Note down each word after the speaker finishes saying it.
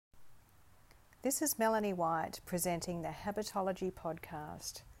This is Melanie White presenting the Habitology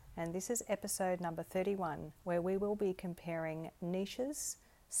podcast, and this is episode number 31, where we will be comparing niches,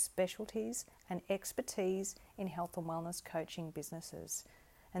 specialties, and expertise in health and wellness coaching businesses.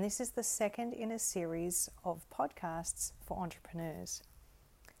 And this is the second in a series of podcasts for entrepreneurs.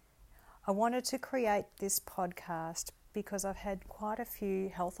 I wanted to create this podcast because I've had quite a few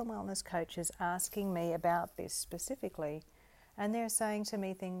health and wellness coaches asking me about this specifically, and they're saying to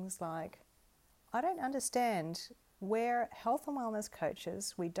me things like, I don't understand, we're health and wellness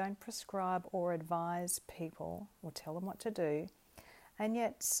coaches, we don't prescribe or advise people or tell them what to do, and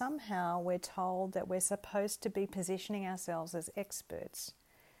yet somehow we're told that we're supposed to be positioning ourselves as experts.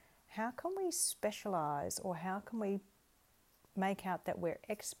 How can we specialize, or how can we make out that we're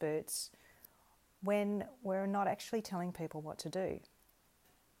experts when we're not actually telling people what to do?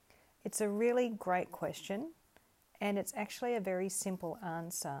 It's a really great question, and it's actually a very simple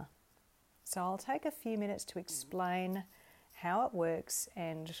answer. So I'll take a few minutes to explain how it works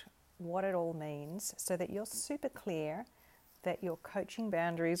and what it all means so that you're super clear that your coaching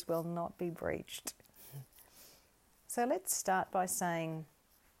boundaries will not be breached. So let's start by saying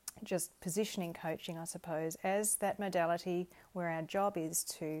just positioning coaching, I suppose, as that modality where our job is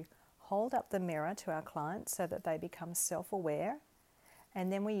to hold up the mirror to our clients so that they become self-aware,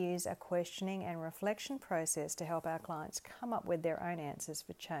 and then we use a questioning and reflection process to help our clients come up with their own answers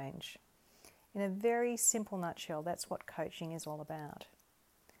for change. In a very simple nutshell, that's what coaching is all about.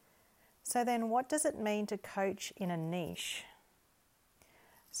 So then what does it mean to coach in a niche?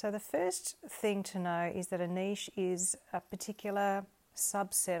 So the first thing to know is that a niche is a particular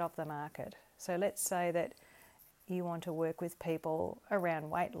subset of the market. So let's say that you want to work with people around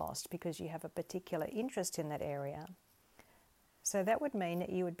weight loss because you have a particular interest in that area. So that would mean that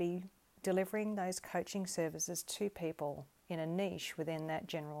you would be delivering those coaching services to people in a niche within that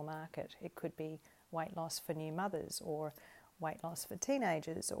general market. It could be weight loss for new mothers, or weight loss for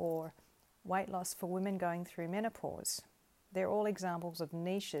teenagers, or weight loss for women going through menopause. They're all examples of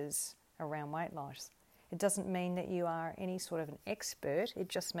niches around weight loss. It doesn't mean that you are any sort of an expert. It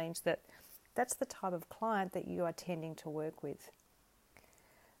just means that that's the type of client that you are tending to work with.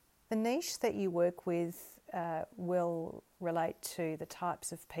 The niche that you work with will relate to the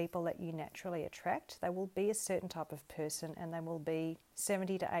types of people that you naturally attract. They will be a certain type of person, and they will be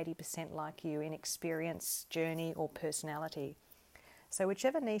 70 to 80% like you in experience, journey, or personality. So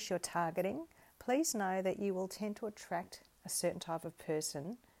whichever niche you're targeting, please know that you will tend to attract a certain type of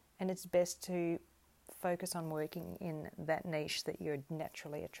person, and it's best to focus on working in that niche that you're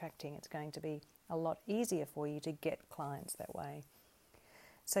naturally attracting. It's going to be a lot easier for you to get clients that way.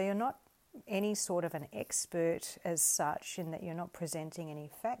 So you're not any sort of an expert as such, in that you're not presenting any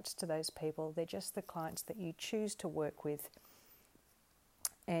facts to those people. They're just the clients that you choose to work with.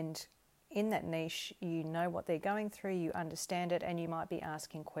 And in that niche, you know what they're going through, you understand it, and you might be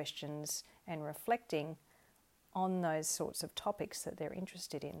asking questions and reflecting on those sorts of topics that they're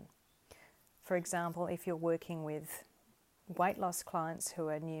interested in. For example, if you're working with weight loss clients who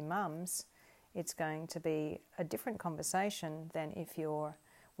are new mums, it's going to be a different conversation than if you're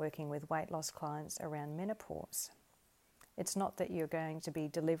working with weight loss clients around menopause. It's not that you're going to be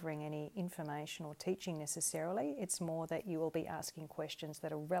delivering any information or teaching necessarily. It's more that you will be asking questions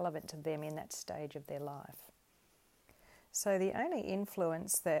that are relevant to them in that stage of their life. So the only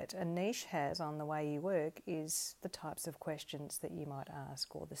influence that a niche has on the way you work is the types of questions that you might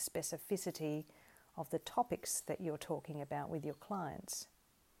ask, or the specificity of the topics that you're talking about with your clients.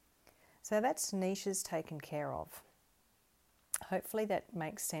 So that's niches taken care of. Hopefully that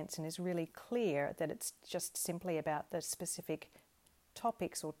makes sense and is really clear that it's just simply about the specific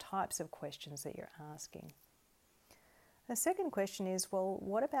topics or types of questions that you're asking. The second question is, well,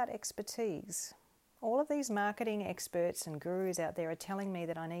 what about expertise? All of these marketing experts and gurus out there are telling me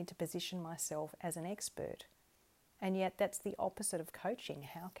that I need to position myself as an expert. And yet that's the opposite of coaching.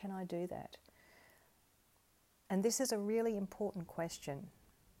 How can I do that? And this is a really important question,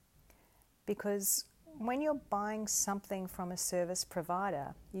 because when you're buying something from a service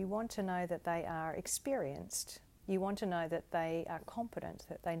provider, you want to know that they are experienced. You want to know that they are competent,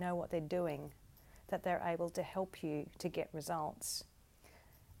 that they know what they're doing, that they're able to help you to get results.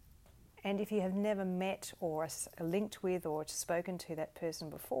 And if you have never met or linked with or spoken to that person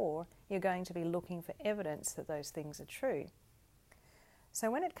before, you're going to be looking for evidence that those things are true. So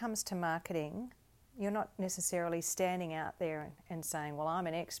when it comes to marketing, you're not necessarily standing out there and saying, well, I'm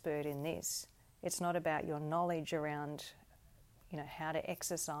an expert in this. It's not about your knowledge around, how to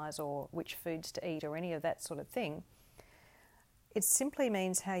exercise or which foods to eat or any of that sort of thing. It simply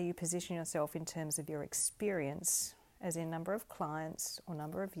means how you position yourself in terms of your experience, as in number of clients or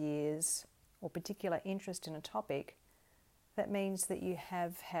number of years or particular interest in a topic, that means that you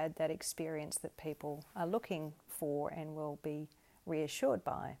have had that experience that people are looking for and will be reassured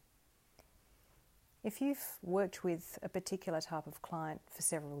by. If you've worked with a particular type of client for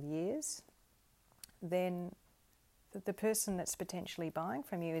several years, then the person that's potentially buying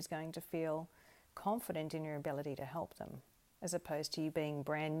from you is going to feel confident in your ability to help them, as opposed to you being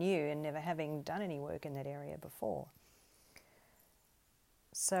brand new and never having done any work in that area before.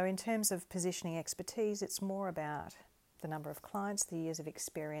 So in terms of positioning expertise, it's more about the number of clients, the years of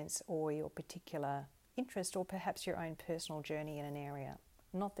experience, or your particular interest, or perhaps your own personal journey in an area.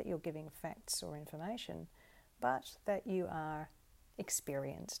 Not that you're giving facts or information, but that you are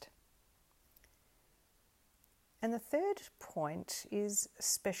experienced. And the third point is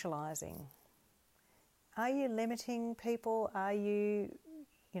specialising. Are you limiting people? Are you,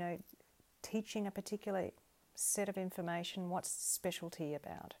 teaching a particular set of information? What's specialty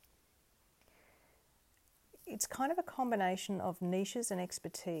about? It's kind of a combination of niches and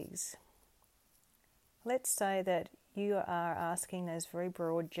expertise. Let's say that you are asking those very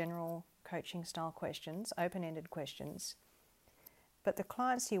broad, general coaching style questions, open-ended questions, but the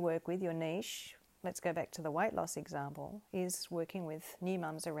clients you work with, your niche, let's go back to the weight loss example, is working with new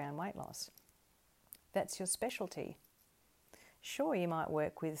mums around weight loss. That's your specialty. Sure, you might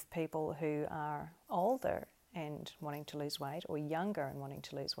work with people who are older and wanting to lose weight, or younger and wanting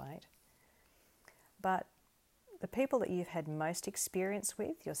to lose weight, but the people that you've had most experience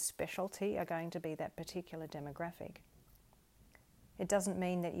with, your specialty, are going to be that particular demographic. It doesn't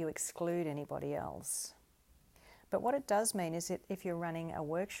mean that you exclude anybody else. But what it does mean is that if you're running a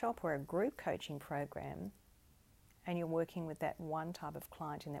workshop or a group coaching program and you're working with that one type of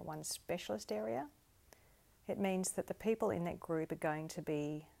client in that one specialist area, it means that the people in that group are going to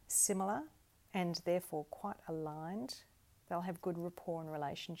be similar and therefore quite aligned. They'll have good rapport and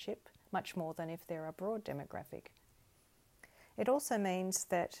relationship, much more than if they're a broad demographic. It also means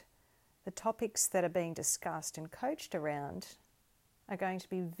that the topics that are being discussed and coached around are going to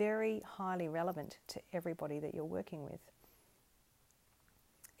be very highly relevant to everybody that you're working with.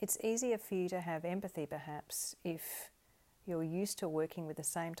 It's easier for you to have empathy perhaps if you're used to working with the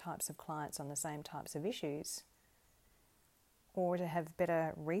same types of clients on the same types of issues, or to have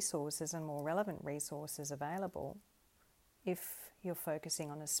better resources and more relevant resources available if you're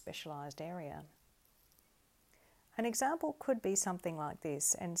focusing on a specialised area. An example could be something like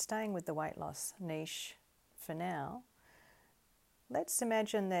this, and staying with the weight loss niche for now, let's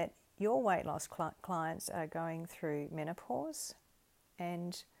imagine that your weight loss clients are going through menopause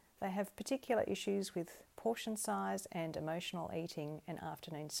and they have particular issues with portion size and emotional eating and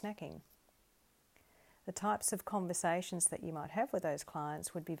afternoon snacking. The types of conversations that you might have with those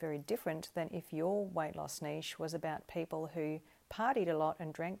clients would be very different than if your weight loss niche was about people who partied a lot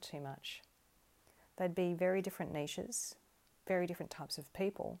and drank too much. They'd be very different niches, very different types of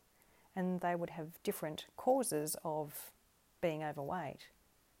people, and they would have different causes of being overweight.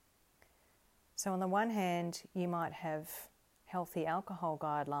 So on the one hand, you might have healthy alcohol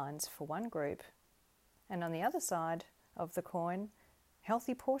guidelines for one group, and on the other side of the coin,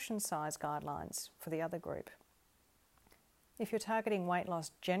 healthy portion size guidelines for the other group. If you're targeting weight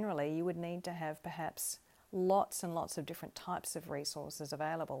loss generally, you would need to have perhaps lots and lots of different types of resources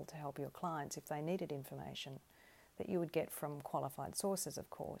available to help your clients if they needed information that you would get from qualified sources, of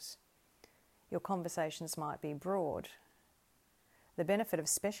course. Your conversations might be broad. The benefit of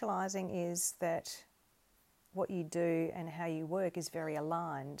specialising is that what you do and how you work is very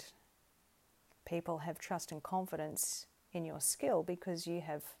aligned. People have trust and confidence in your skill because you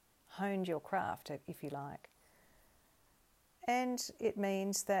have honed your craft, if you like. And it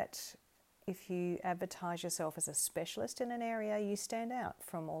means that if you advertise yourself as a specialist in an area, you stand out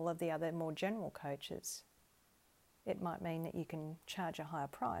from all of the other more general coaches. It might mean that you can charge a higher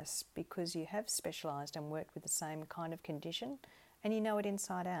price because you have specialised and worked with the same kind of condition and you know it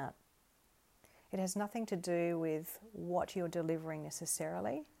inside out. It has nothing to do with what you're delivering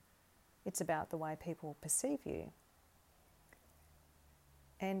necessarily. It's about the way people perceive you.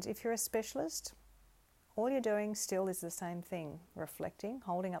 And if you're a specialist, all you're doing still is the same thing, reflecting,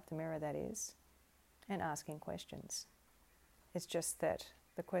 holding up the mirror that is, and asking questions. It's just that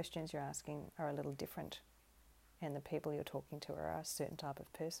the questions you're asking are a little different and the people you're talking to are a certain type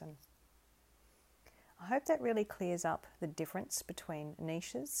of person. I hope that really clears up the difference between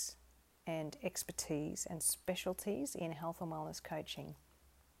niches and expertise and specialties in health and wellness coaching.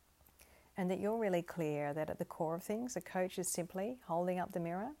 And that you're really clear that at the core of things, a coach is simply holding up the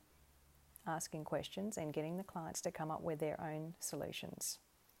mirror, asking questions and getting the clients to come up with their own solutions.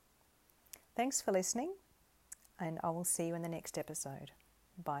 Thanks for listening, and I will see you in the next episode.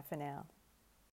 Bye for now.